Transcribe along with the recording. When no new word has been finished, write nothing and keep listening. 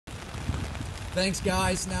Thanks,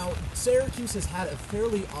 guys. Now, Syracuse has had a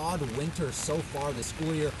fairly odd winter so far this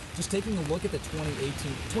school year. Just taking a look at the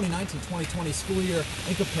 2019-2020 school year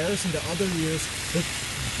in comparison to other years, the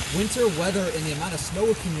winter weather and the amount of snow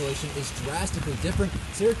accumulation is drastically different.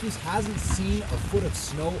 Syracuse hasn't seen a foot of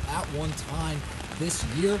snow at one time this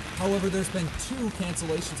year. However, there's been 2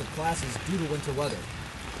 cancellations of classes due to winter weather.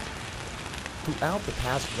 Throughout the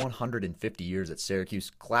past 150 years at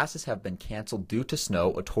Syracuse, classes have been canceled due to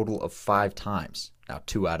snow a total of 5 times. Now,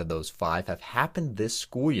 2 out of those 5 have happened this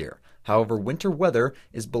school year. However, winter weather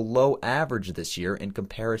is below average this year in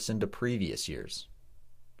comparison to previous years.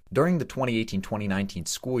 During the 2018-2019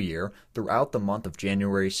 school year, throughout the month of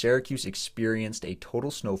January, Syracuse experienced a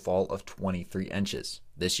total snowfall of 23 inches.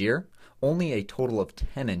 This year, only a total of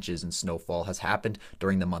 10 inches in snowfall has happened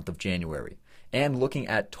during the month of January. And looking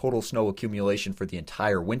at total snow accumulation for the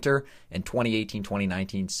entire winter, in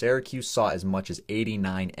 2018-2019, Syracuse saw as much as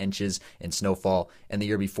 89 inches in snowfall, and the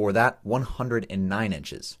year before that, 109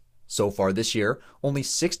 inches. So far this year, only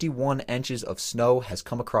 61 inches of snow has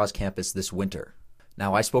come across campus this winter.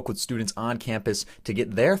 Now, I spoke with students on campus to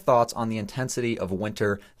get their thoughts on the intensity of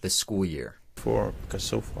winter this school year. Because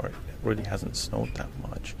so far it really hasn't snowed that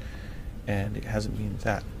much, and it hasn't been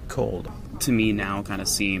that cold. To me now kind of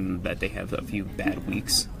seem that they have a few bad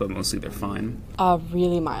weeks, but mostly they're fine.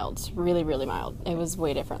 Really mild. Really, really mild. It was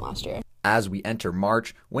way different last year. As we enter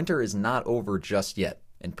March, winter is not over just yet.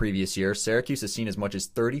 In previous years, Syracuse has seen as much as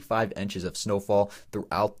 35 inches of snowfall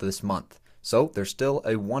throughout this month. So there's still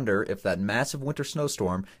a wonder if that massive winter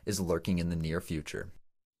snowstorm is lurking in the near future.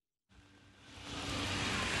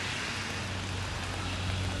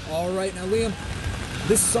 All right, now Liam,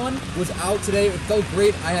 the sun was out today. It felt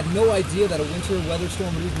great. I had no idea that a winter weather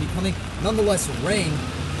storm would even be coming. Nonetheless, rain.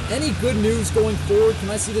 Any good news going forward? Can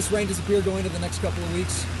I see this rain disappear going into the next couple of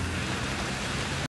weeks?